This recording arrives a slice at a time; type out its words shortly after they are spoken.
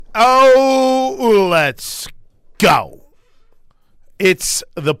Oh, let's go. It's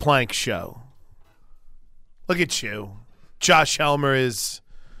the Plank Show. Look at you. Josh Helmer is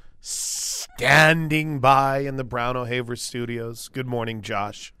standing by in the Brown O'Haver studios. Good morning,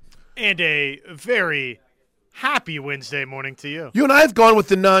 Josh. And a very happy Wednesday morning to you. You and I have gone with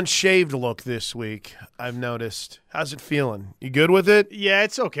the non-shaved look this week, I've noticed. How's it feeling? You good with it? Yeah,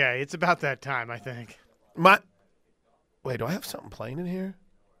 it's okay. It's about that time, I think. Wait, do I have something playing in here?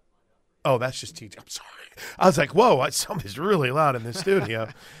 Oh, that's just TJ. I'm sorry. I was like, whoa, something's really loud in the studio.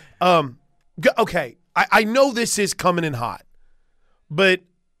 Okay, I know this is coming in hot, but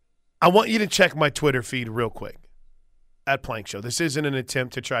I want you to check my Twitter feed real quick at Plank Show. This isn't an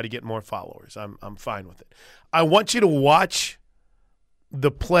attempt to try to get more followers. I'm fine with it. I want you to watch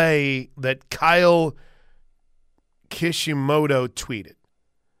the play that Kyle Kishimoto tweeted.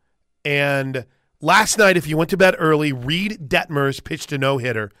 And last night, if you went to bed early, Reed Detmers pitched a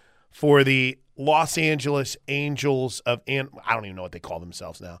no-hitter for the Los Angeles Angels of I don't even know what they call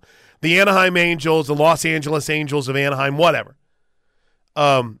themselves now. The Anaheim Angels, the Los Angeles Angels of Anaheim, whatever.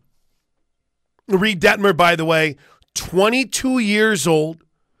 Reed Detmer, by the way, 22 years old,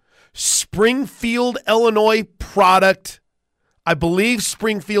 Springfield, Illinois product. I believe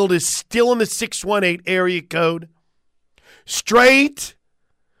Springfield is still in the 618 area code. Straight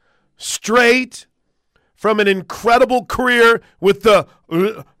from an incredible career with the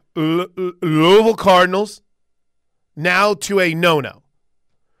Louisville Cardinals, now to a no-no.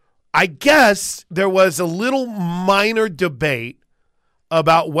 I guess there was a little minor debate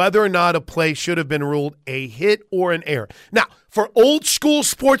about whether or not a play should have been ruled a hit or an error. Now, for old school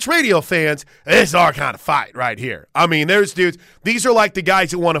sports radio fans, this is our kind of fight right here. I mean, there's dudes, these are like the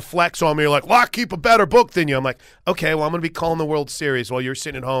guys that want to flex on me. You're like, well, I keep a better book than you. I'm like, okay, well, I'm going to be calling the World Series while you're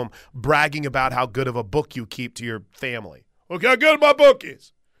sitting at home bragging about how good of a book you keep to your family. Look how good my book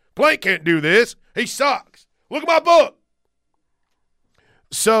is. Plank can't do this. He sucks. Look at my book.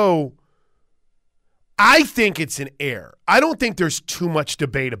 So I think it's an error. I don't think there's too much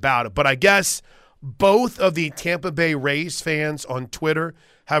debate about it, but I guess both of the Tampa Bay Rays fans on Twitter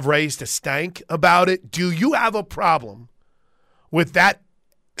have raised a stank about it. Do you have a problem with that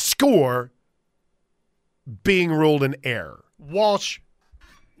score being ruled an error? Walsh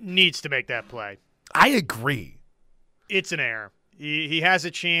needs to make that play. I agree. It's an error. He has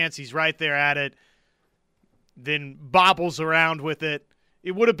a chance. He's right there at it. Then bobbles around with it.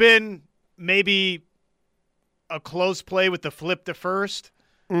 It would have been maybe a close play with the flip to first.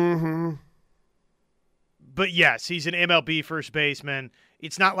 Mm-hmm. But yes, he's an MLB first baseman.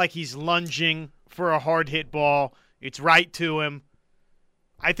 It's not like he's lunging for a hard hit ball. It's right to him.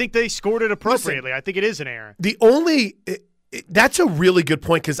 I think they scored it appropriately. Listen, I think it is an error. That's a really good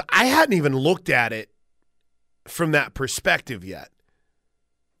point because I hadn't even looked at it from that perspective yet.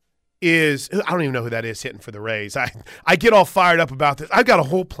 I don't even know who that is hitting for the Rays. I get all fired up about this. I've got a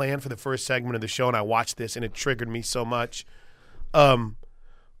whole plan for the first segment of the show, and I watched this, and it triggered me so much. The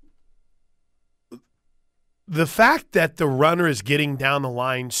fact that the runner is getting down the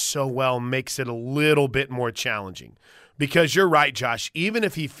line so well makes it a little bit more challenging because you're right, Josh. Even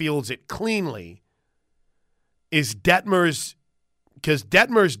if he fields it cleanly, because Detmers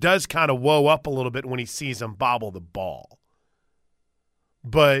does kind of woe up a little bit when he sees him bobble the ball.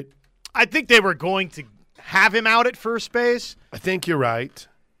 But I think they were going to have him out at first base. I think you're right.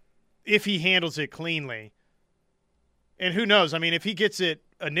 If he handles it cleanly. And who knows? I mean, if he gets it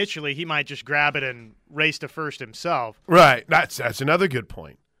initially, he might just grab it and race to first himself. Right. That's another good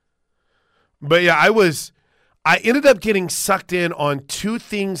point. But yeah, I ended up getting sucked in on two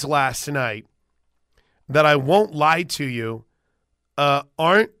things last night that I won't lie to you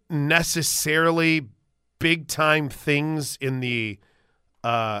aren't necessarily big-time things in the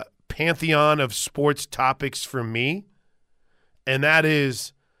pantheon of sports topics for me, and that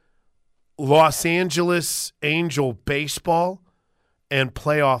is Los Angeles Angel baseball and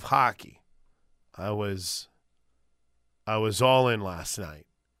playoff hockey. I was all in last night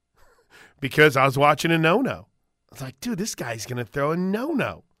because I was watching a no-no. I was like, dude, this guy's going to throw a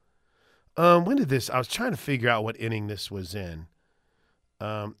no-no. When did this – I was trying to figure out what inning this was in.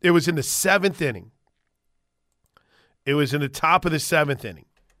 It was in the seventh inning. It was in the top of the seventh inning.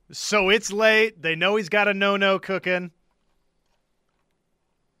 So it's late. They know he's got a no-no cooking.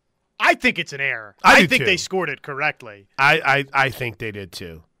 I think it's an error. I think they scored it correctly. I think they did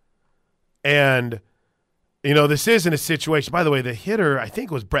too. And, you know, this isn't a situation. By the way, the hitter, I think,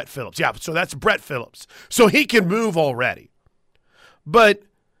 was Brett Phillips. Yeah, so that's Brett Phillips. So he can move already. But,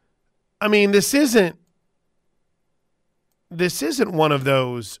 I mean, this isn't one of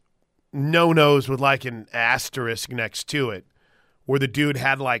those no-nos with like an asterisk next to it where the dude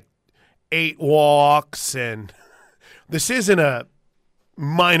had like 8 walks, and this isn't a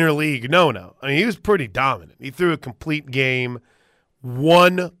minor league no-no. I mean, he was pretty dominant. He threw a complete game,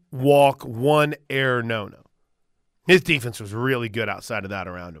 1 walk, 1 error no-no. His defense was really good outside of that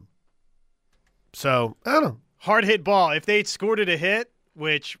around him. So, I don't know. Hard hit ball. If they'd scored it a hit,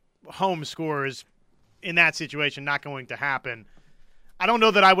 which home scores in that situation not going to happen, I don't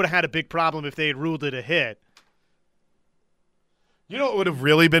know that I would have had a big problem if they had ruled it a hit. You know what would have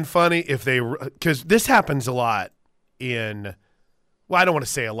really been funny if they – because this happens a lot in – well, I don't want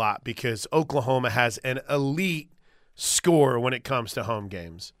to say a lot because Oklahoma has an elite score when it comes to home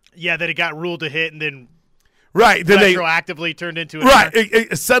games. Yeah, that it got ruled a hit and then right, then retroactively turned into a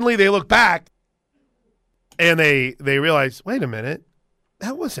right. Suddenly they look back and they realize, wait a minute,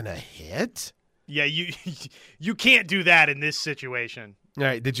 that wasn't a hit. Yeah, you can't do that in this situation. All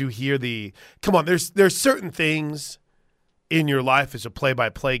right, did you hear the – come on, there's certain things in your life as a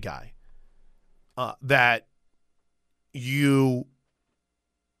play-by-play guy that you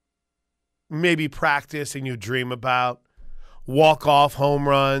maybe practice and you dream about. Walk-off home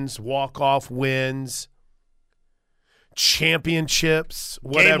runs, walk-off wins, championships,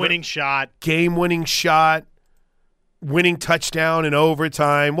 whatever. Game-winning shot, winning touchdown in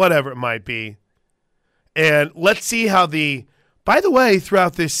overtime, whatever it might be. And let's see how by the way,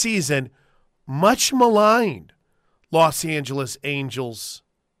 throughout this season, much maligned Los Angeles Angels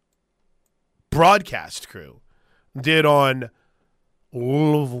broadcast crew did on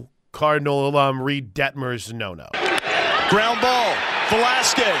Louisville Cardinal alum Reed Detmer's no-no. Ground ball.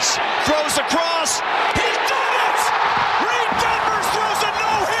 Velasquez throws across. He's done it! Reed Detmer throws a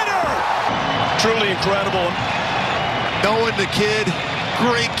no-hitter! Truly incredible. Knowing the kid,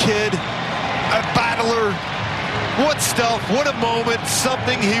 great kid, a battler. What stuff, what a moment,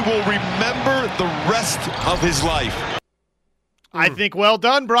 something he will remember the rest of his life. I think well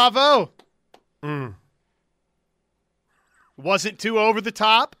done, bravo. Mm. Wasn't too over the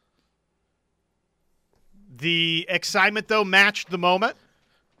top. The excitement, though, matched the moment.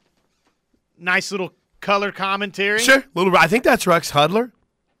 Nice little color commentary. Sure, I think that's Rex Hudler.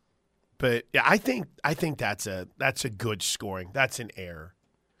 But yeah, I think that's a good scoring. That's an error.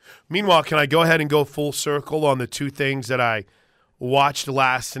 Meanwhile, can I go ahead and go full circle on the 2 things that I watched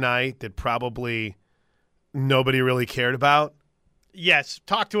last night that probably nobody really cared about? Yes,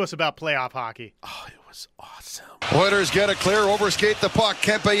 talk to us about playoff hockey. Oh, it was awesome. Oilers get a clear, overskate the puck.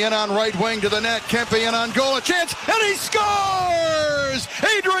 Kempe in on right wing to the net. Kempe in on goal, a chance, and he scores!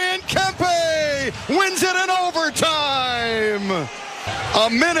 Adrian Kempe wins it in overtime. A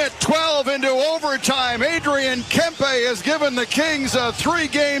minute 12 into overtime. Adrian Kempe has given the Kings a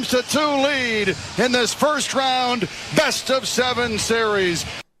 3-2 lead in this first round best-of-7 series.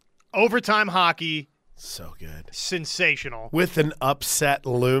 Overtime hockey. So good. Sensational. With an upset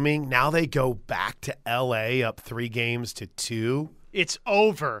looming, now they go back to L.A. up 3-2. It's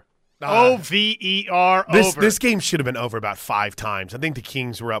over. O-V-E-R, over. This game should have been over about 5 times. I think the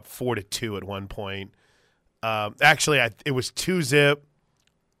Kings were up 4-2 at one point. Actually, it was 2-0,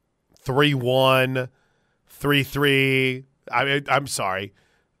 3-1, 3-3. I'm sorry,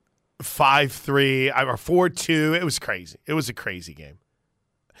 5-3 or 4-2. It was crazy. It was a crazy game,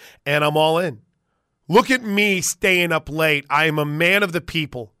 and I'm all in. Look at me staying up late. I am a man of the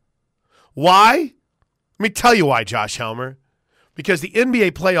people. Why? Let me tell you why, Josh Helmer. Because the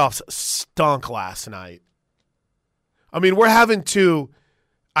NBA playoffs stunk last night. I mean, we're having to.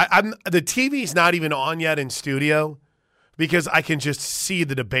 The TV's not even on yet in studio because I can just see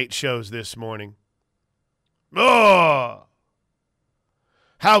the debate shows this morning. Oh,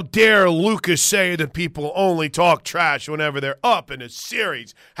 how dare Lucas say that people only talk trash whenever they're up in a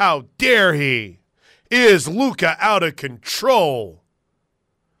series? How dare he? Is Luka out of control?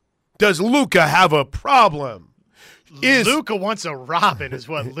 Does Luka have a problem? Luka wants a Robin is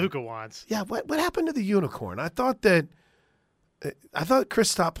what Luka wants. Yeah, what happened to the unicorn? I thought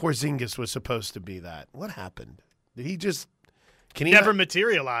Kristaps Porzingis was supposed to be that. What happened? Did he just – can he never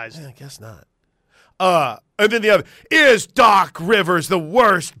materialized? Yeah, I guess not. And then the other – is Doc Rivers the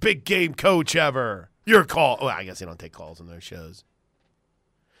worst big game coach ever? Your call. Oh, I guess they don't take calls on those shows.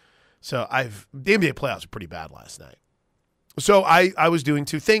 So the NBA playoffs were pretty bad last night. So I was doing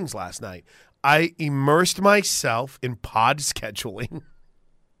 2 things last night. I immersed myself in pod scheduling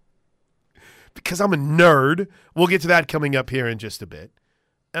because I'm a nerd. We'll get to that coming up here in just a bit.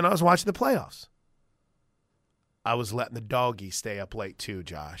 And I was watching the playoffs. I was letting the doggy stay up late too,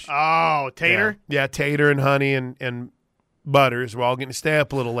 Josh. Oh, Tater? Yeah, Tater and Honey and Butters were all getting to stay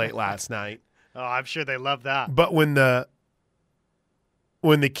up a little late last night. Oh, I'm sure they love that. But when the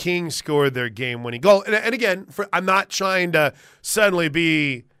when the Kings scored their game-winning goal. And again, I'm not trying to suddenly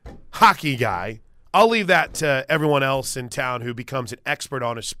be hockey guy. I'll leave that to everyone else in town who becomes an expert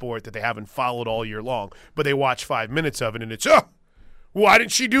on a sport that they haven't followed all year long, but they watch 5 minutes of it, and it's, why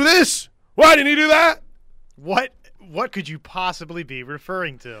didn't she do this? Why didn't he do that? What could you possibly be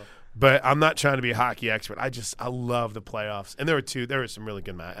referring to? But I'm not trying to be a hockey expert. I love the playoffs. And there were some really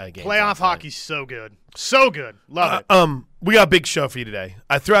good games. Playoff hockey's so good. So good. Love it. We got a big show for you today.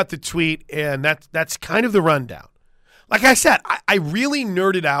 I threw out the tweet, and that's kind of the rundown. Like I said, I really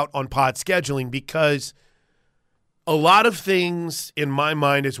nerded out on pod scheduling because a lot of things in my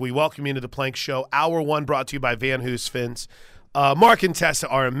mind as we welcome you into the Plank Show. Hour 1 brought to you by Van Hoos Fence. Mark and Tessa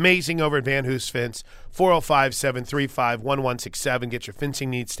are amazing over at Van Hoos Fence. 405-735-1167. Get your fencing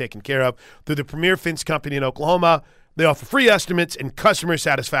needs taken care of. They're the premier fence company in Oklahoma. They offer free estimates, and customer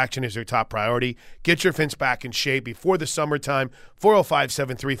satisfaction is their top priority. Get your fence back in shape before the summertime.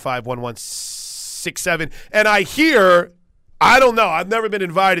 405-735-1167. And I hear, I don't know, I've never been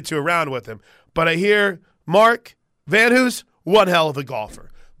invited to a round with him, but I hear Mark Van Hoos, one hell of a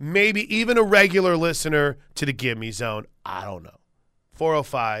golfer. Maybe even a regular listener to the Give Me Zone. I don't know.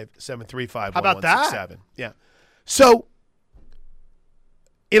 405-735-1167. How about that? Yeah. So,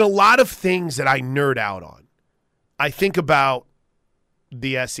 in a lot of things that I nerd out on, I think about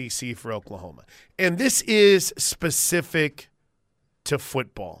the SEC for Oklahoma. And this is specific to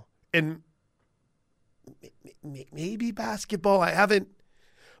football. And maybe basketball.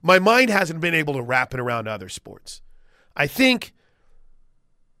 My mind hasn't been able to wrap it around other sports. I think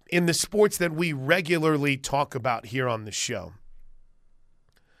in the sports that we regularly talk about here on the show,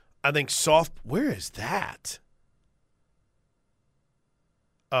 I think where is that?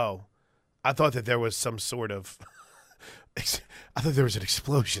 Oh, I thought that there was some sort of I thought there was an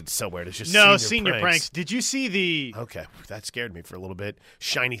explosion somewhere. It's just senior pranks. Did you see the Okay, that scared me for a little bit.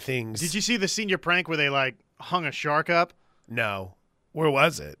 Shiny things. Did you see the senior prank where they hung a shark up? No. Where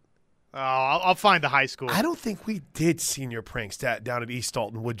was it? Oh, I'll find the high school. I don't think we did senior pranks down at East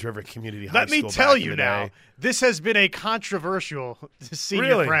Alton Wood River Community High School. Let me tell you now, this has been a controversial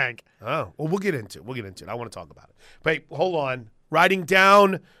senior prank. Oh, well, we'll get into it. I want to talk about it. But hold on. Writing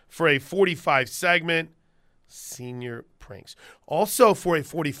down for a 45 segment, senior pranks. Also for a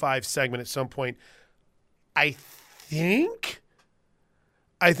 45 segment at some point, I think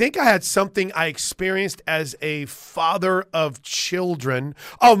I had something I experienced as a father of children,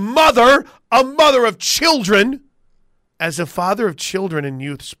 a mother of children, as a father of children in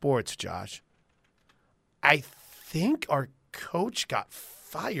youth sports, Josh. I think our coach got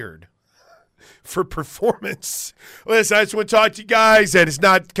fired for performance. Listen, I just want to talk to you guys that it's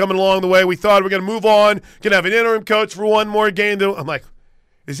not coming along the way we thought. We're going to move on, going to have an interim coach for one more game. I'm like,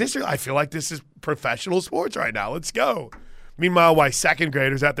 I feel like this is professional sports right now. Let's go. Meanwhile, why second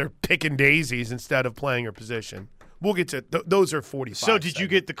graders out there picking daisies instead of playing her position. We'll get to those are 45. So did you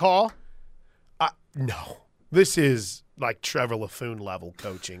get the call? No. This is like Trevor LaFoon level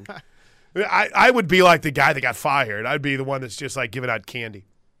coaching. I would be like the guy that got fired. I'd be the one that's just like giving out candy.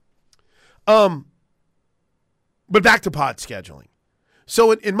 But back to pod scheduling.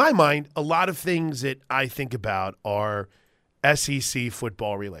 So in my mind, a lot of things that I think about are SEC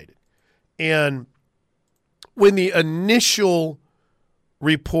football related. And when the initial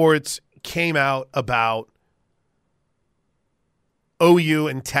reports came out about OU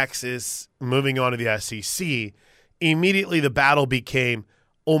and Texas moving on to the SEC, immediately the battle became,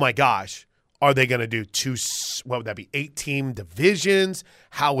 oh my gosh, are they going to do 8-team divisions?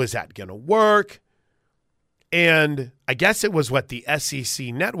 How is that going to work? And I guess it was the SEC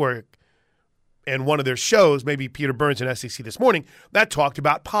Network and one of their shows, maybe Peter Burns and SEC This Morning, that talked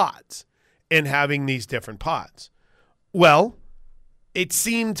about pods and having these different pods. Well, it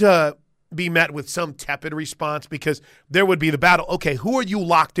seemed to be met with some tepid response because there would be the battle. Okay, who are you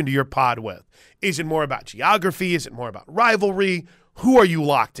locked into your pod with? Is it more about geography? Is it more about rivalry? Who are you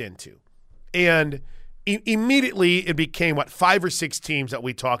locked into? And immediately it became, 5 or 6 teams that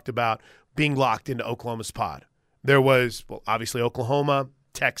we talked about being locked into Oklahoma's pod. There was, obviously Oklahoma,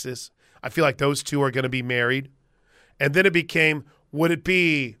 Texas. I feel like those two are going to be married. And then it became, would it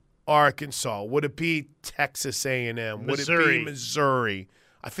be Arkansas? Would it be Texas A&M? Would it be Missouri?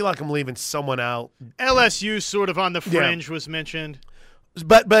 I feel like I'm leaving someone out. LSU sort of on the fringe was mentioned.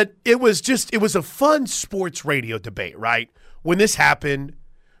 But it was a fun sports radio debate, right? When this happened,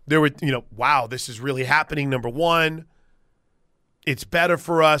 there were, wow, this is really happening, number one. It's better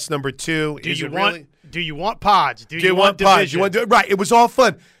for us, number two. Do you want pods? Do you want pods? Right. It was all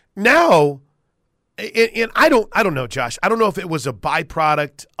fun. Now, and I don't know, Josh. I don't know if it was a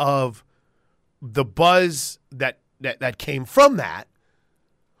byproduct of the buzz that came from that,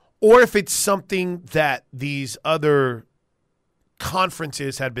 or if it's something that these other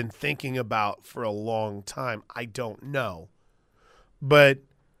conferences had been thinking about for a long time. I don't know. But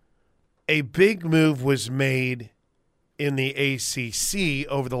a big move was made in the ACC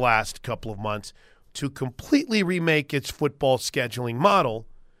over the last couple of months to completely remake its football scheduling model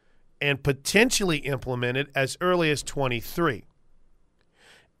and potentially implement it as early as 23.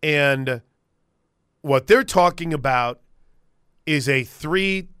 And what they're talking about is a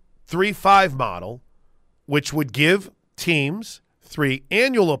 3-5 model, which would give teams 3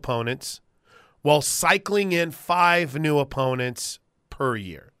 annual opponents while cycling in 5 new opponents per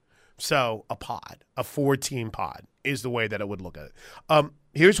year. So a 4-team pod is the way that it would look at it.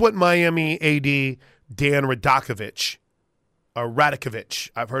 Here's what Miami AD Dan Radakovich,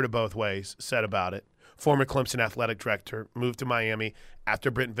 I've heard it both ways, said about it. Former Clemson athletic director, moved to Miami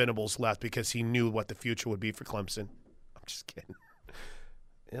after Brent Venables left because he knew what the future would be for Clemson. I'm just kidding.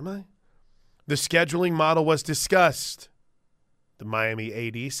 Am I? The scheduling model was discussed, the Miami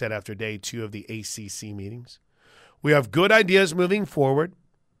AD said after day 2 of the ACC meetings. We have good ideas moving forward.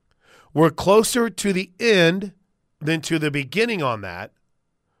 We're closer to the end than to the beginning on that,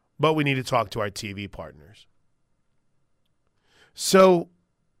 but we need to talk to our TV partners. So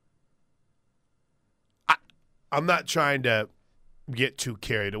I'm not trying to get too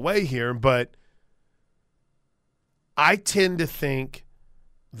carried away here, but I tend to think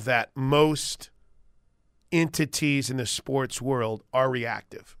that most entities in the sports world are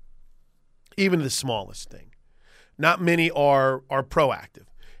reactive, even the smallest thing. Not many are proactive.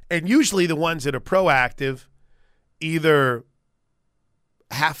 And usually the ones that are proactive either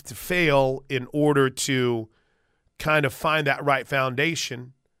have to fail in order to kind of find that right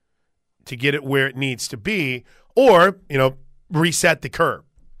foundation to get it where it needs to be, or, reset the curve.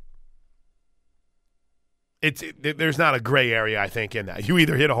 There's not a gray area, I think, in that. You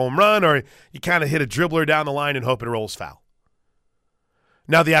either hit a home run or you kind of hit a dribbler down the line and hope it rolls foul.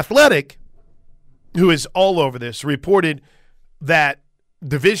 Now, The Athletic, who is all over this, reported that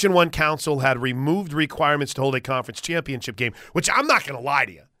Division I Council had removed requirements to hold a conference championship game, which I'm not going to lie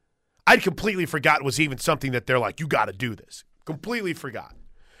to you. I'd completely forgot was even something that they're like, you got to do this. Completely forgot.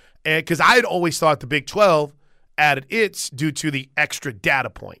 And because I had always thought the Big 12 added its due to the extra data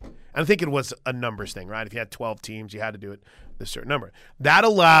point. And I think it was a numbers thing, right? If you had 12 teams, you had to do it a certain number. That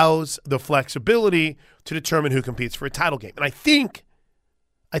allows the flexibility to determine who competes for a title game. And I think,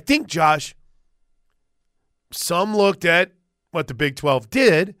 Josh, some looked at what the Big 12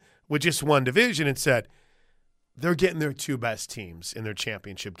 did with just one division and said, they're getting their 2 best teams in their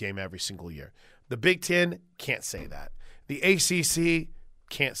championship game every single year. The Big 10 can't say that. The ACC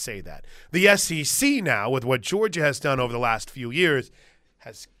can't say that. The SEC now, with what Georgia has done over the last few years,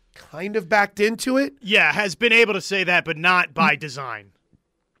 has kind of backed into it. Yeah, has been able to say that, but not by design.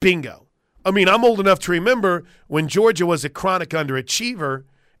 Bingo. I mean, I'm old enough to remember when Georgia was a chronic underachiever,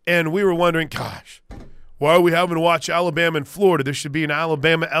 and we were wondering, gosh, why are we having to watch Alabama and Florida? There should be an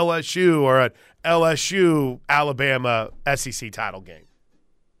Alabama LSU or an LSU Alabama SEC title game.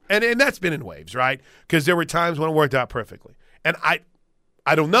 And that's been in waves, right? Because there were times when it worked out perfectly. And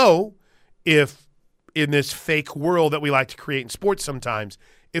I don't know if in this fake world that we like to create in sports sometimes,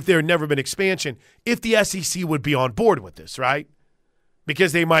 if there had never been expansion, if the SEC would be on board with this, right?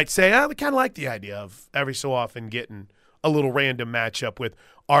 Because they might say, we kind of like the idea of every so often getting a little random matchup with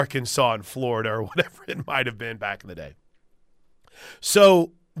Arkansas and Florida or whatever it might have been back in the day.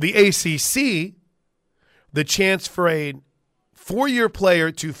 So the ACC, the chance for a 4-year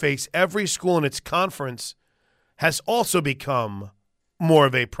player to face every school in its conference has also become more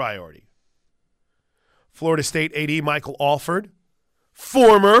of a priority. Florida State AD Michael Alford,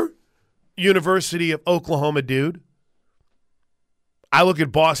 former University of Oklahoma dude. I look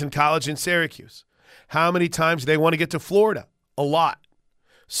at Boston College and Syracuse. How many times do they want to get to Florida? A lot.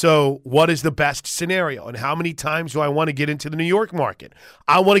 So what is the best scenario? And how many times do I want to get into the New York market?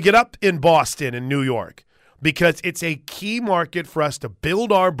 I want to get up in Boston and New York because it's a key market for us to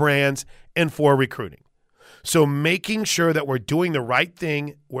build our brands and for recruiting. So making sure that we're doing the right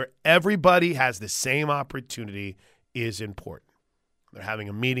thing where everybody has the same opportunity is important. They're having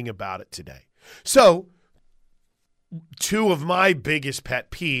a meeting about it today. So 2 of my biggest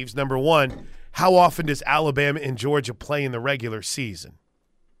pet peeves, number 1, how often does Alabama and Georgia play in the regular season?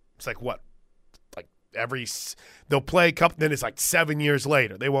 It's like what? Like they'll play a couple, then it's like 7 years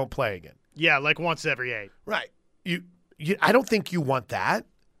later. They won't play again. Yeah, like once every 8. Right. I don't think you want that.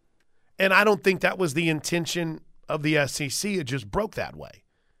 And I don't think that was the intention of the SEC. It just broke that way.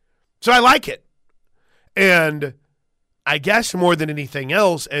 So I like it. And I guess more than anything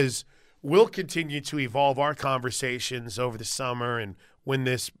else, as we'll continue to evolve our conversations over the summer and when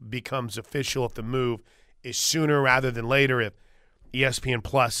this becomes official, if the move is sooner rather than later, if ESPN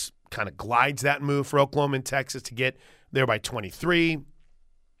Plus kind of glides that move for Oklahoma and Texas to get there by 23.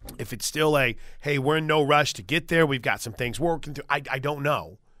 If it's still hey, we're in no rush to get there, we've got some things working through. I don't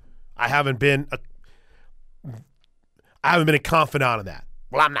know. I haven't been a confidant of that.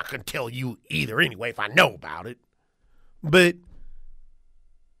 Well, I'm not going to tell you either anyway if I know about it. But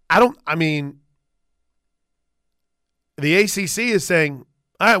the ACC is saying,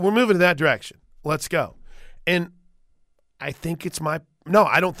 all right, we're moving in that direction. Let's go. And I think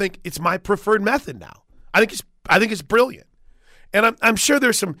I don't think it's my preferred method now. I think it's brilliant. And I'm sure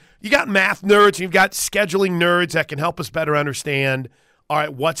there's you got math nerds and you've got scheduling nerds that can help us better understand, all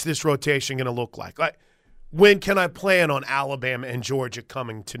right, what's this rotation going to look like? Like, when can I plan on Alabama and Georgia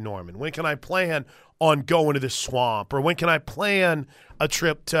coming to Norman? When can I plan on going to the Swamp? Or when can I plan a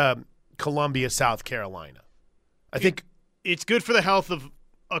trip to Columbia, South Carolina? I think it's good for the health of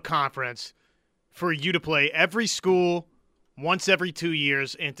a conference for you to play every school once every 2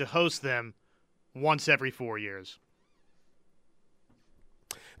 years and to host them once every 4 years.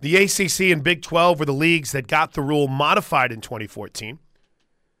 The ACC and Big 12 were the leagues that got the rule modified in 2014.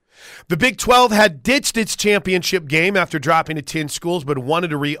 The Big 12 had ditched its championship game after dropping to 10 schools, but wanted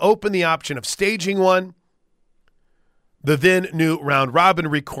to reopen the option of staging one. The then new round-robin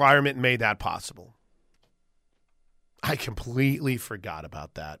requirement made that possible. I completely forgot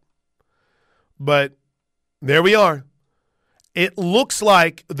about that. But there we are. It looks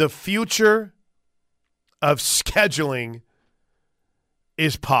like the future of scheduling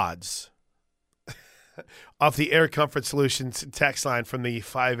is pods. Off the Air Comfort Solutions text line from the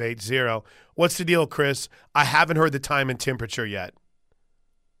 580. What's the deal, Chris? I haven't heard the time and temperature yet.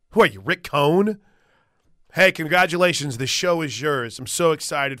 Who are you, Rick Cohn? Hey, congratulations. The show is yours. I'm so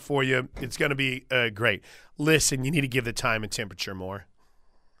excited for you. It's going to be great. Listen, you need to give the time and temperature more.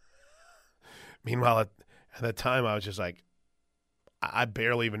 Meanwhile, at that time, I was just like, I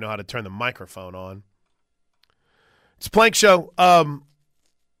barely even know how to turn the microphone on. It's Plank Show. I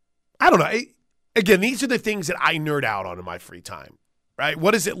don't know. Again, these are the things that I nerd out on in my free time, right?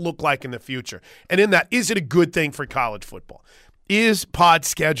 What does it look like in the future? And in that, is it a good thing for college football? Is pod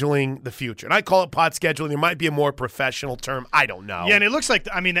scheduling the future? And I call it pod scheduling. There might be a more professional term. I don't know. Yeah, and it looks like,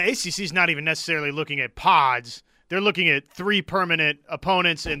 the ACC is not even necessarily looking at pods. They're looking at 3 permanent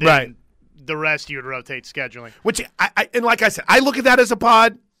opponents, and then the rest you would rotate scheduling. Which, and like I said, I look at that as a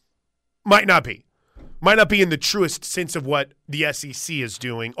pod. Might not be. Might not be in the truest sense of what the SEC is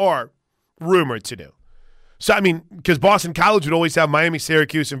doing or rumored to do. So, because Boston College would always have Miami,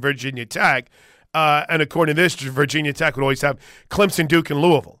 Syracuse, and Virginia Tech. And according to this, Virginia Tech would always have Clemson, Duke, and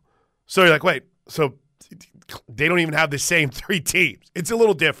Louisville. So you're like, wait, so they don't even have the same 3 teams. It's a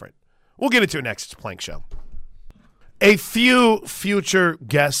little different. We'll get into it next. It's Plank Show. A few future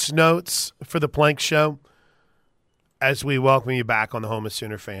guest notes for the Plank Show as we welcome you back on the home of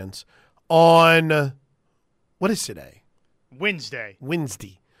Sooner fans. On, what is today? Wednesday.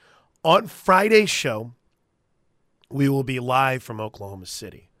 On Friday's show, we will be live from Oklahoma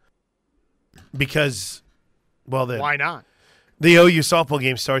City. Because, why not? The OU softball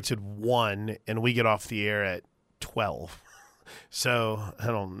game starts at 1, and we get off the air at 12. So I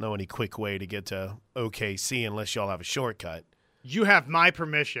don't know any quick way to get to OKC unless y'all have a shortcut. You have my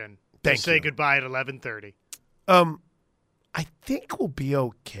permission to say goodbye at 11:30. I think we'll be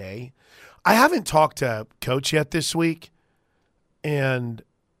okay. I haven't talked to Coach yet this week, and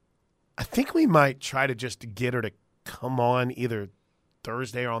I think we might try to just get her to come on either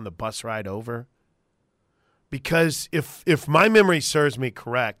Thursday or on the bus ride over. Because if my memory serves me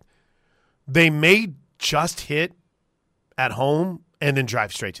correct, they may just hit at home and then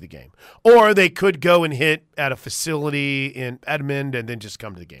drive straight to the game. Or they could go and hit at a facility in Edmond and then just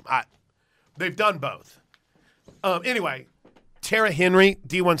come to the game. They've done both. Anyway, Tara Henry,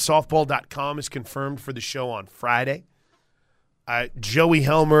 D1Softball.com, is confirmed for the show on Friday. Joey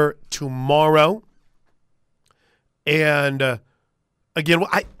Helmer tomorrow. And again,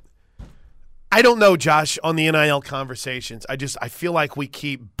 I don't know, Josh, on the NIL conversations. I feel like we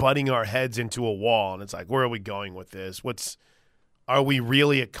keep butting our heads into a wall, and it's like, where are we going with this? Are we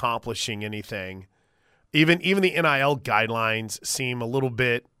really accomplishing anything? Even the NIL guidelines seem a little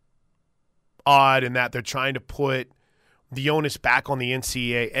bit odd in that they're trying to put the onus back on the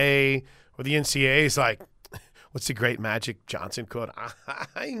NCAA, or the NCAA is like, what's the great Magic Johnson quote?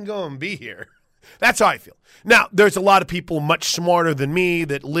 I ain't going to be here. That's how I feel. Now, there's a lot of people much smarter than me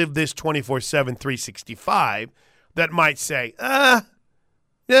that live this 24/7, 365 that might say, yeah,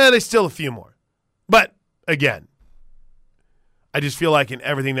 there's still a few more. But, again, I just feel like in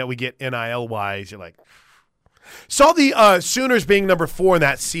everything that we get NIL-wise, you're like, Saw the Sooners being number 4 in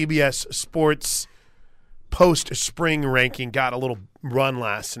that CBS Sports post-spring ranking. Got a little run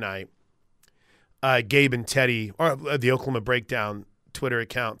last night. Gabe and Teddy, or the Oklahoma Breakdown Twitter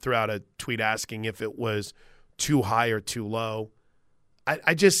account, threw out a tweet asking if it was too high or too low.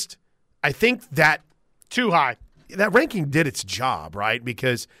 I think that Too high. that ranking did its job, right?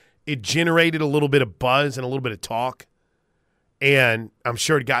 Because it generated a little bit of buzz and a little bit of talk, and I'm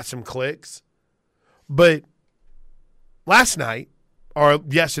sure it got some clicks. But last night, or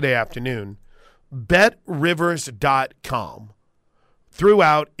yesterday afternoon, BetRivers.com threw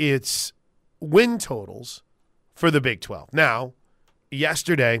out its win totals for the Big 12. Now,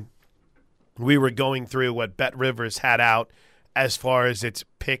 yesterday, we were going through what BetRivers had out as far as its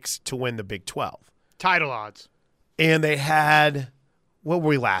picks to win the Big 12. Title odds. And they had, what were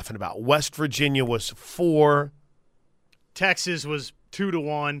we laughing about? West Virginia was 4. Texas was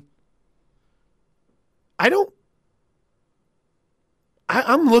 2-1.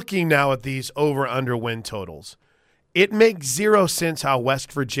 I'm looking now at these over-under win totals. It makes zero sense how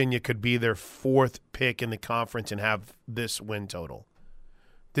West Virginia could be their 4th pick in the conference and have this win total.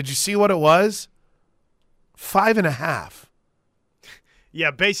 Did you see what it was? 5.5.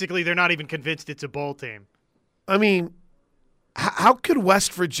 Yeah, basically they're not even convinced it's a bowl team. I mean, how could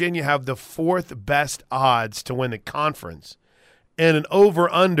West Virginia have the 4th best odds to win the conference and an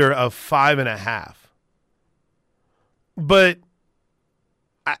over-under of 5.5? But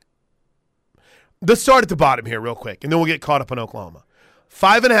let's start at the bottom here real quick, and then we'll get caught up on Oklahoma.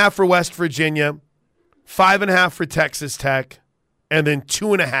 5.5 for West Virginia, 5.5 for Texas Tech, and then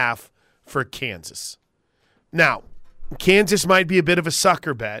 2.5 for Kansas. Now, Kansas might be a bit of a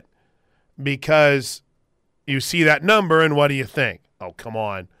sucker bet because you see that number, and what do you think? Oh, come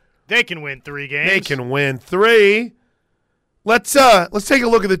on. They can win 3 games. They can win 3. Let's take a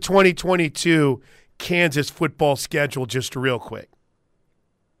look at the 2022 Kansas football schedule just real quick.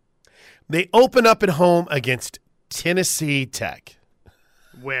 They open up at home against Tennessee Tech.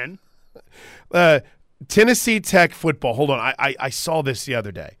 Win. Tennessee Tech football. Hold on. I saw this the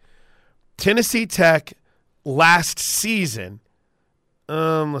other day. Tennessee Tech last season,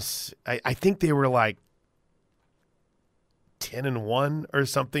 let's see, I think they were like 10-1 or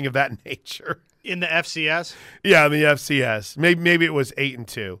something of that nature. In the FCS? Yeah, in the FCS. Maybe it was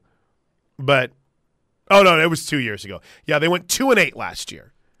 8-2. But oh no, it was 2 years ago. Yeah, they went 2-8 last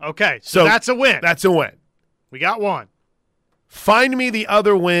year. Okay, so that's a win. That's a win. We got one. Find me the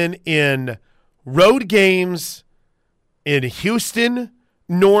other win in road games in Houston,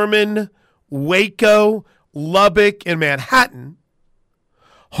 Norman, Waco, Lubbock, and Manhattan.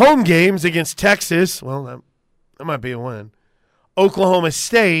 Home games against Texas. Well, that might be a win. Oklahoma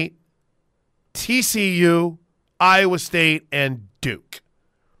State, TCU, Iowa State, and Duke.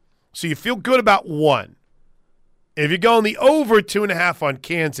 So you feel good about one. If you're going the over 2.5 on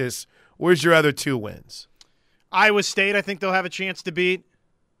Kansas, where's your other 2 wins? Iowa State, I think they'll have a chance to beat.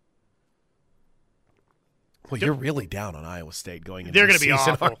 Well, you're really down on Iowa State going into They're the going to be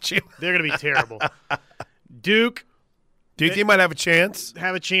season, awful. aren't you? They're going to be terrible. Duke. Do you think you might have a chance?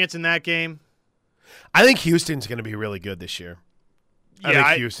 Have a chance in that game. I think Houston's going to be really good this year. I Yeah,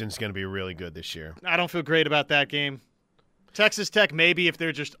 think Houston's going to be really good this year. I don't feel great about that game. Texas Tech, maybe if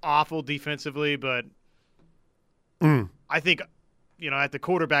they're just awful defensively, but I think, at the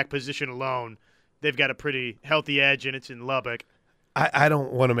quarterback position alone, they've got a pretty healthy edge, and it's in Lubbock. I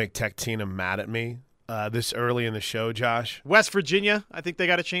don't want to make Tech Tina mad at me this early in the show, Josh. West Virginia, I think they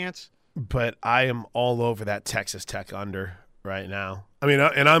got a chance. But I am all over that Texas Tech under right now. I mean,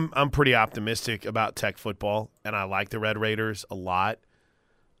 and I'm pretty optimistic about Tech football, and I like the Red Raiders a lot.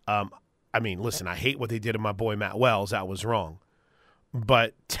 I mean, listen, I hate what they did to my boy Matt Wells. That was wrong.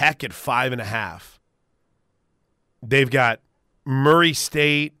 But Tech at 5.5. They've got Murray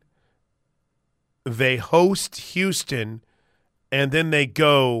State. They host Houston, and then they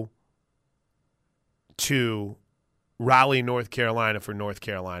go to Raleigh, North Carolina for North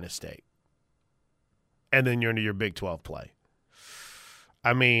Carolina State. And then you're into your Big 12 play.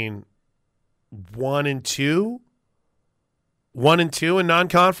 I mean, 1-2. 1-2 in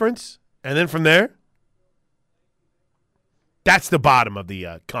non-conference. And then from there, that's the bottom of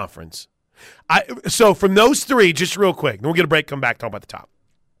the conference. So from those 3, just real quick, then we'll get a break, come back, talk about the top.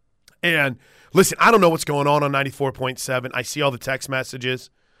 And listen, I don't know what's going on 94.7. I see all the text messages,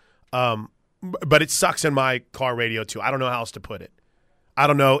 but it sucks in my car radio too. I don't know how else to put it. I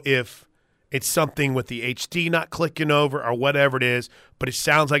don't know if it's something with the HD not clicking over or whatever it is, but it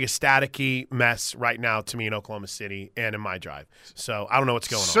sounds like a staticky mess right now to me in Oklahoma City and in my drive. So I don't know what's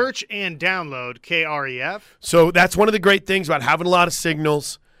going on. Search and download KREF. So that's one of the great things about having a lot of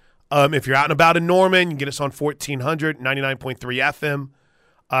signals. If you're out and about in Norman, you can get us on 1400, 99.3 FM.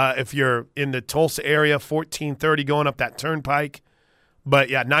 If you're in the Tulsa area, 1430 going up that turnpike. But,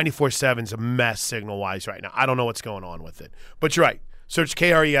 yeah, 94.7 is a mess signal-wise right now. I don't know what's going on with it. But you're right. Search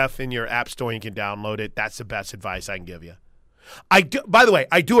KREF in your app store and you can download it. That's the best advice I can give you. By the way,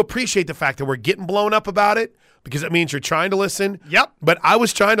 I do appreciate the fact that we're getting blown up about it because it means you're trying to listen. Yep. But I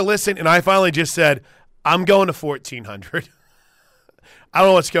was trying to listen, and I finally just said, I'm going to 1400. I don't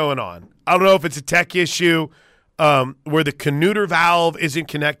know what's going on. I don't know if it's a tech issue where the Canuter valve isn't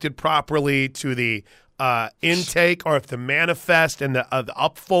connected properly to the intake, or if the manifest and the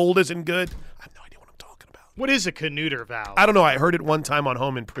upfold isn't good. I have no idea what I'm talking about. What is a Canuter valve? I don't know. I heard it one time on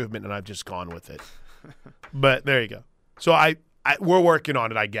Home Improvement, and I've just gone with it. But there you go. So we're working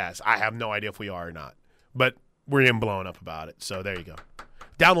on it, I guess. I have no idea if we are or not. But we're getting blown up about it. So there you go.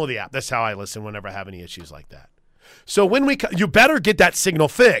 Download the app. That's how I listen whenever I have any issues like that. So when you better get that signal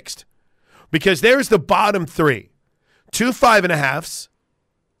fixed, because there's the bottom three. 2 5.5s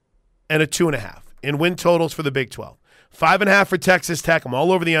and a 2.5 in win totals for the Big 12. 5.5 for Texas Tech. I'm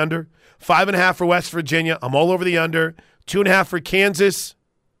all over the under. 5.5 for West Virginia. I'm all over the under. 2.5 for Kansas.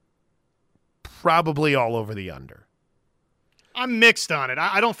 Probably all over the under. I'm mixed on it.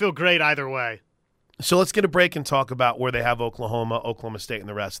 I don't feel great either way. So let's get a break and talk about where they have Oklahoma, Oklahoma State, and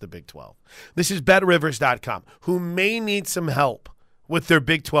the rest of the Big 12. This is BetRivers.com, who may need some help with their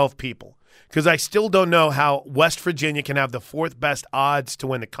Big 12 people, because I still don't know how West Virginia can have the fourth best odds to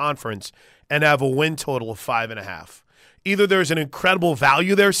win the conference and have a win total of 5.5. Either there's an incredible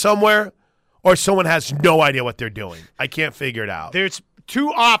value there somewhere, or someone has no idea what they're doing. I can't figure it out. There's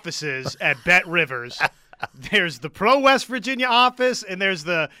 2 offices at BetRivers. There's the Pro West Virginia office, and there's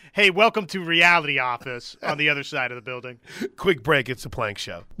the, hey, welcome to reality office on the other side of the building. Quick break. It's the Plank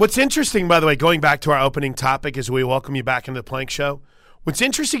Show. What's interesting, by the way, going back to our opening topic as we welcome you back into the Plank Show, what's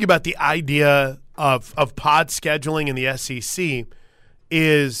interesting about the idea of pod scheduling in the SEC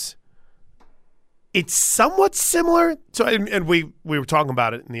is it's somewhat similar. So, and we were talking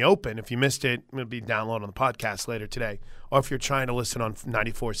about it in the open. If you missed it, it'll be downloaded on the podcast later today. Or if you're trying to listen on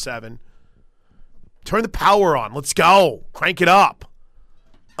 94.7, turn the power on. Let's go. Crank it up.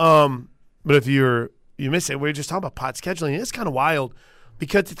 But if you miss it, we were just talking about pod scheduling. It's kind of wild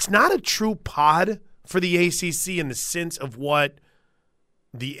because it's not a true pod for the ACC in the sense of what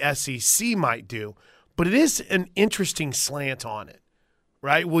the SEC might do, but it is an interesting slant on it,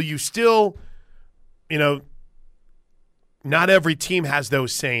 right? Will you still, not every team has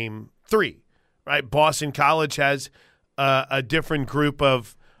those same 3, right? Boston College has a different group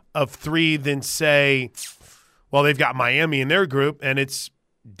of 3 than, say, well, they've got Miami in their group, and it's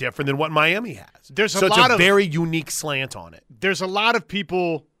different than what Miami has. It's a very unique slant on it. There's a lot of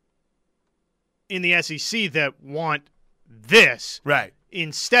people in the SEC that want this right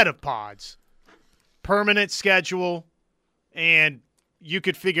instead of pods. Permanent schedule, and you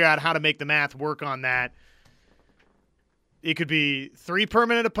could figure out how to make the math work on that. It could be 3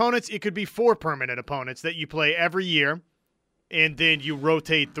 permanent opponents. It could be 4 permanent opponents that you play every year, and then you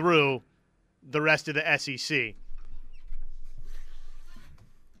rotate through the rest of the SEC.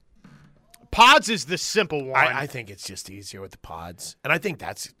 Pods is the simple one. I think it's just easier with the pods, and I think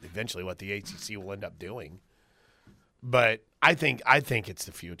that's eventually what the ACC will end up doing. But I think it's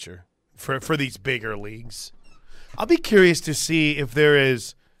the future for these bigger leagues. I'll be curious to see if there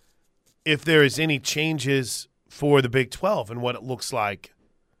is any changes for the Big 12 and what it looks like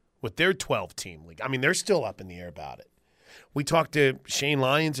with their 12-team league. I mean, they're still up in the air about it. We talked to Shane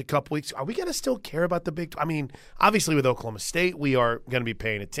Lyons a couple weeks. Are we going to still care about the Big 12? I mean, obviously with Oklahoma State, we are going to be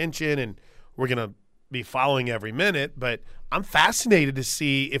paying attention and we're going to be following every minute. But I'm fascinated to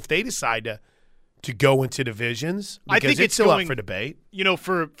see if they decide to go into divisions, because I think it's still up for debate.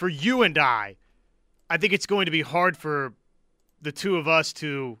 For you and I think it's going to be hard for the two of us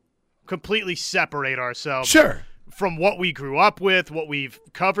to completely separate ourselves from what we grew up with, what we've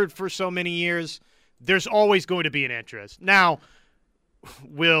covered for so many years. There's always going to be an interest. Now,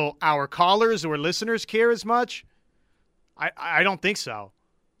 will our callers or listeners care as much? I don't think so.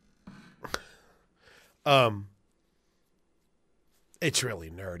 It's really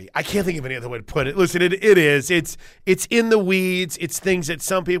nerdy. I can't think of any other way to put it. Listen, it is. It's in the weeds. It's things that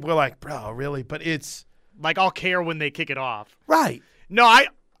some people are like, bro, really? But it's like, I'll care when they kick it off. Right. No,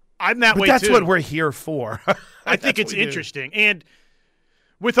 I'm that way too. But that's what we're here for. I think it's interesting. And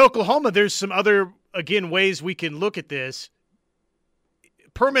with Oklahoma, there's some other, again, ways we can look at this.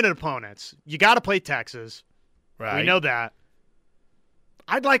 Permanent opponents. You got to play Texas. Right. We know that.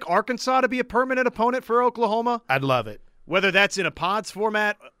 I'd like Arkansas to be a permanent opponent for Oklahoma. I'd love it. Whether that's in a pods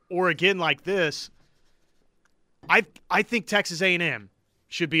format or, again, like this, I think Texas A&M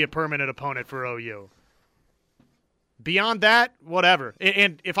should be a permanent opponent for OU. Beyond that, whatever.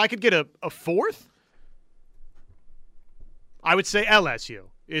 And if I could get a fourth, I would say LSU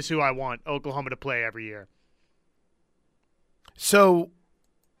is who I want Oklahoma to play every year. So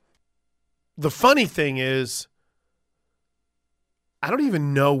the funny thing is, I don't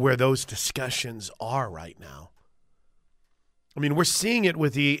even know where those discussions are right now. I mean, we're seeing it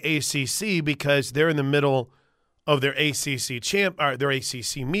with the ACC because they're in the middle of their their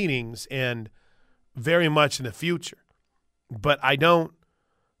ACC meetings and very much in the future. But I don't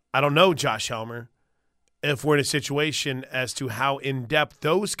know, Josh Helmer, if we're in a situation as to how in-depth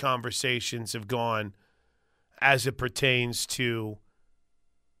those conversations have gone as it pertains to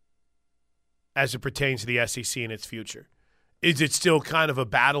the SEC and its future. Is it still kind of a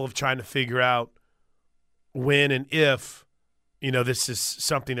battle of trying to figure out when and if, this is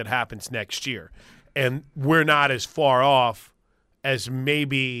something that happens next year? And we're not as far off as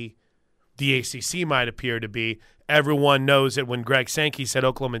maybe the ACC might appear to be. Everyone knows that when Greg Sankey said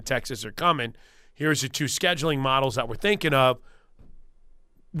Oklahoma and Texas are coming, here's the two scheduling models that we're thinking of.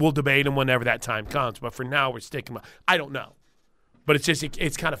 We'll debate them whenever that time comes. But for now, we're sticking with – I don't know. But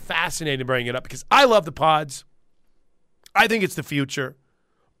it's kind of fascinating to bring it up because I love the pods. I think it's the future,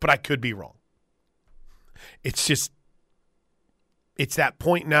 but I could be wrong. It's just – it's that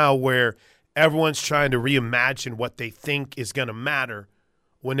point now where everyone's trying to reimagine what they think is going to matter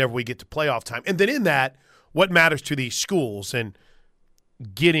whenever we get to playoff time. And then in that, what matters to these schools and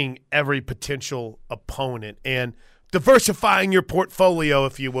getting every potential opponent and diversifying your portfolio,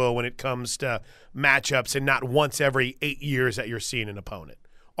 if you will, when it comes to matchups and not once every 8 years that you're seeing an opponent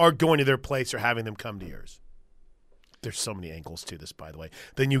or going to their place or having them come to yours. There's so many angles to this, by the way.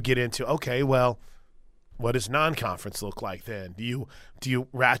 Then you get into, okay, well, what does non-conference look like then? Do you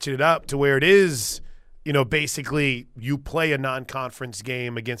ratchet it up to where it is, basically you play a non-conference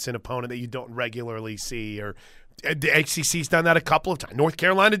game against an opponent that you don't regularly see, or the ACC's done that a couple of times. North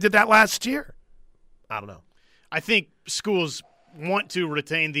Carolina did that last year. I don't know. I think schools want to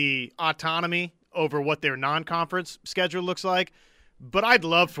retain the autonomy over what their non-conference schedule looks like, but I'd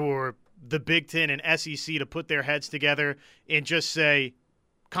love for the Big Ten and SEC to put their heads together and just say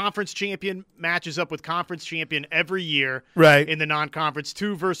conference champion matches up with conference champion every year, right, in the non-conference,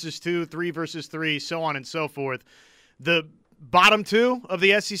 2 versus 2, 3 versus 3, so on and so forth. The bottom two of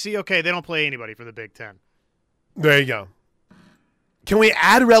the SEC, okay, they don't play anybody for the Big Ten. There you go. Can we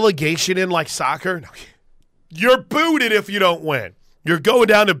add relegation in like soccer? No. You're booted if you don't win. You're going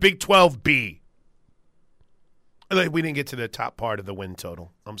down to Big 12B. We didn't get to the top part of the win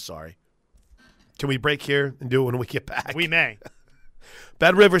total. I'm sorry. Can we break here and do it when we get back? We may.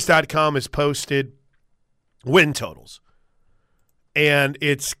 BetRivers.com has posted win totals. And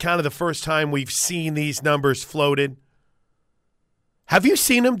it's kind of the first time we've seen these numbers floated. Have you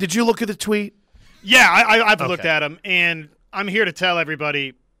seen them? Did you look at the tweet? Yeah, I've looked at them. And I'm here to tell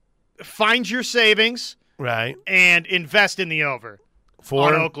everybody, find your savings. Right. And invest in the over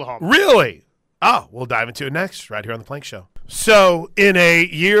for Oklahoma. Really? Oh, we'll dive into it next right here on The Plank Show. So in a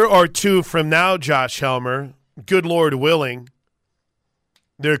year or two from now, Josh Helmer, good Lord willing,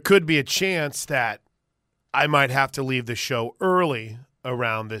 there could be a chance that I might have to leave the show early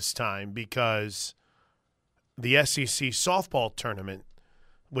around this time because the SEC softball tournament,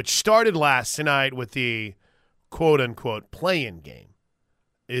 which started last night with the quote-unquote play-in game,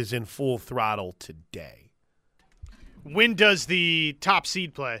 is in full throttle today. When does the top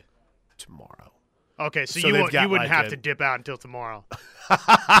seed play? Tomorrow. Okay, so you wouldn't have to dip out until tomorrow.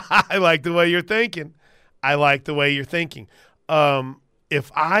 I like the way you're thinking. I'm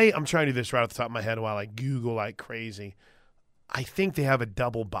trying to do this right off the top of my head while I Google like crazy. I think they have a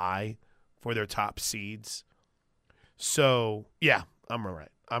double bye for their top seeds. So, yeah, I'm right.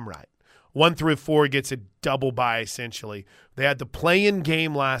 1 through 4 gets a double bye essentially. They had the play-in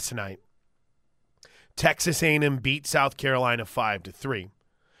game last night. Texas A&M beat South Carolina 5-3.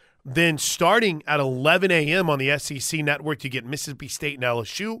 Then starting at 11 a.m. on the SEC network, you get Mississippi State and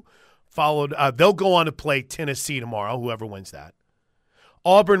LSU. They'll go on to play Tennessee tomorrow, whoever wins that.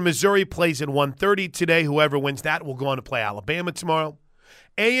 Auburn, Missouri plays at 1:30 today. Whoever wins that will go on to play Alabama tomorrow.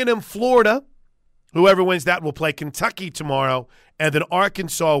 A&M, Florida, whoever wins that will play Kentucky tomorrow. And then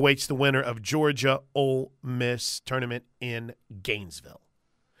Arkansas awaits the winner of Georgia Ole Miss tournament in Gainesville.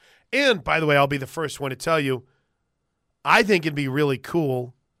 And, by the way, I'll be the first one to tell you, I think it'd be really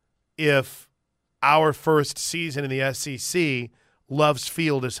cool if our first season in the SEC, Love's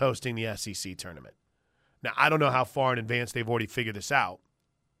Field is hosting the SEC tournament. Now, I don't know how far in advance they've already figured this out,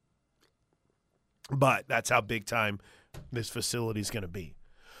 but that's how big time this facility is going to be.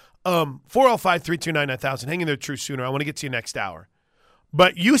 405-329-9000. Hang in there, True Sooner. I want to get to you next hour.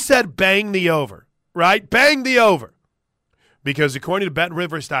 But you said bang the over, right? Bang the over. Because according to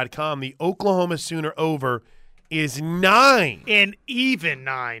BetRivers.com, the Oklahoma Sooner over is 9. An even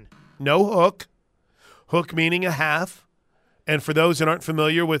 9. No hook. Hook meaning a half. And for those that aren't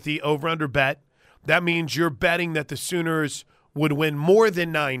familiar with the over-under bet, that means you're betting that the Sooners would win more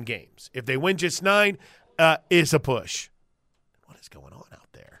than 9 games. If they win just 9, it's a push. What is going on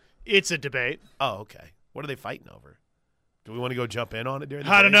out there? It's a debate. Oh, okay. What are they fighting over? Do we want to go jump in on it during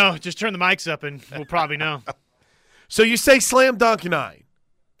the I don't break? know. Just turn the mics up and we'll probably know. So you say slam dunk 9.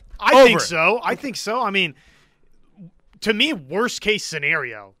 I think so. I mean, to me, worst case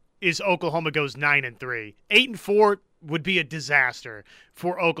scenario is Oklahoma goes 9-3. 8-4 would be a disaster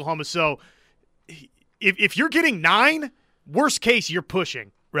for Oklahoma. So if you're getting 9, worst case, you're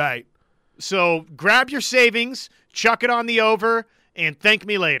pushing. Right. So grab your savings, chuck it on the over, and thank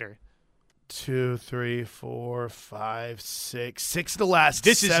me later. 2, 3, 4, 5, 6. 6 of the last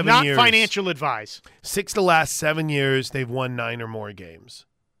This 7 is not years. financial advice. 6 of the last 7 years, they've won 9 or more games.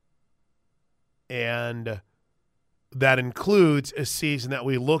 And that includes a season that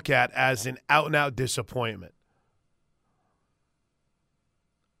we look at as an out-and-out disappointment.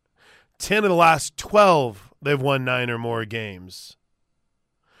 10 of the last 12, they've won 9 or more games.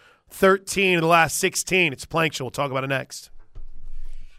 13 of the last 16. It's Plank Show. We'll talk about it next.